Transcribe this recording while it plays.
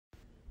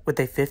With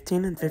a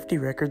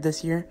 15-50 record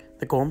this year,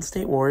 the Golden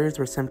State Warriors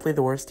were simply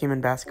the worst team in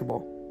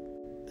basketball.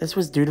 This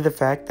was due to the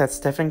fact that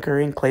Stephen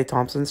Curry and Klay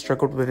Thompson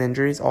struggled with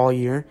injuries all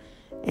year,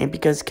 and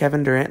because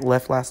Kevin Durant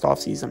left last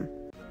offseason.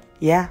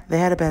 Yeah, they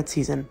had a bad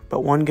season,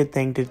 but one good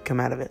thing did come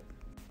out of it.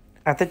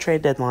 At the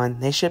trade deadline,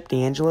 they shipped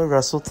D'Angelo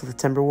Russell to the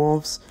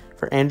Timberwolves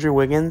for Andrew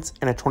Wiggins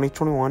and a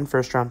 2021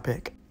 first-round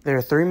pick. There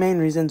are three main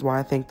reasons why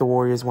I think the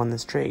Warriors won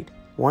this trade.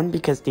 One,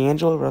 because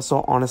D'Angelo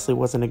Russell honestly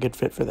wasn't a good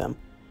fit for them.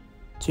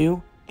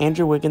 Two,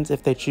 Andrew Wiggins,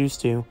 if they choose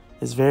to,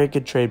 is very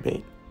good trade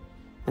bait.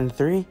 And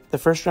three, the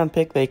first-round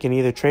pick they can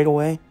either trade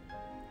away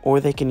or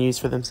they can use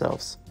for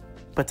themselves.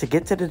 But to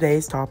get to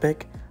today's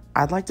topic,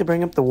 I'd like to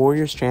bring up the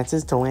Warriors'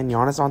 chances to land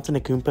Giannis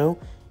Antetokounmpo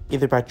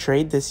either by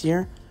trade this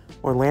year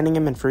or landing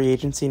him in free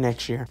agency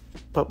next year.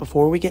 But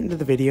before we get into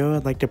the video,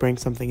 I'd like to bring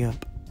something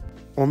up.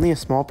 Only a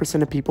small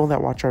percent of people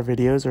that watch our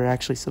videos are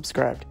actually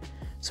subscribed.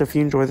 So if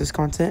you enjoy this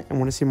content and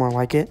want to see more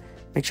like it,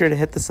 make sure to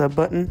hit the sub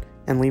button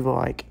and leave a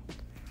like.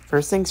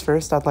 First things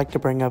first, I'd like to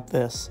bring up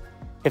this.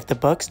 If the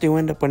Bucks do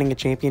end up winning a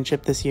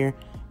championship this year,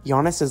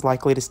 Giannis is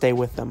likely to stay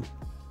with them.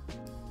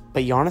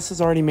 But Giannis has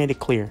already made it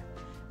clear.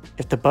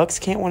 If the Bucks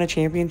can't win a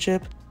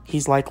championship,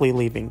 he's likely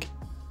leaving.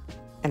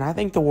 And I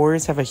think the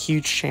Warriors have a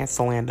huge chance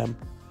to land him.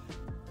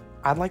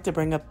 I'd like to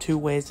bring up two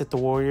ways that the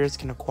Warriors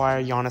can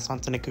acquire Giannis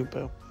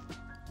Antetokounmpo.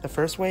 The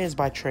first way is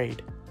by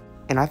trade.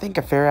 And I think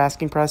a fair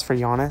asking price for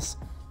Giannis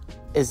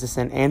is to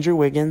send Andrew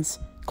Wiggins,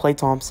 Klay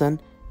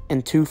Thompson,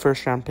 and 2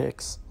 first-round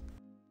picks.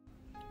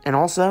 And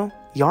also,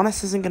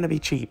 Giannis isn't going to be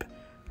cheap.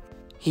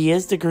 He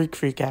is the Greek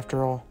freak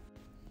after all.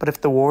 But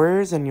if the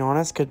Warriors and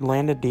Giannis could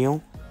land a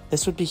deal,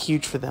 this would be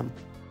huge for them.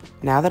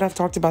 Now that I've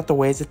talked about the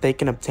ways that they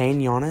can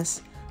obtain Giannis,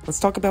 let's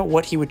talk about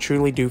what he would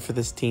truly do for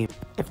this team.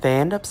 If they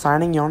end up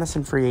signing Giannis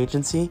in free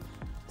agency,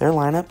 their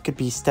lineup could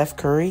be Steph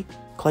Curry,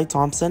 Klay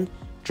Thompson,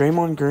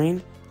 Draymond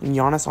Green, and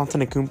Giannis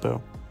Antetokounmpo.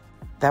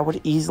 That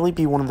would easily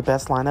be one of the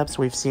best lineups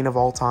we've seen of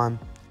all time.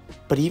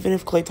 But even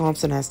if Klay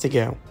Thompson has to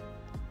go,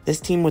 this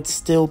team would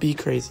still be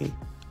crazy.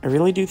 I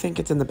really do think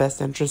it's in the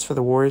best interest for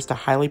the Warriors to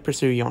highly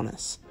pursue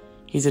Giannis.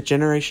 He's a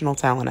generational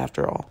talent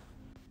after all.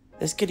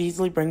 This could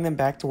easily bring them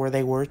back to where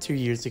they were 2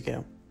 years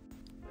ago,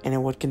 and it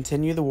would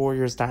continue the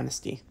Warriors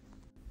dynasty.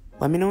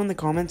 Let me know in the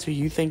comments who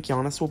you think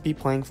Giannis will be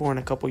playing for in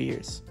a couple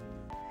years.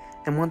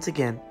 And once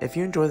again, if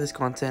you enjoy this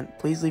content,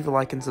 please leave a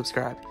like and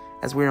subscribe,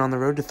 as we are on the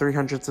road to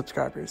 300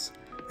 subscribers.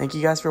 Thank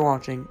you guys for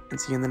watching, and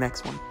see you in the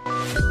next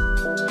one.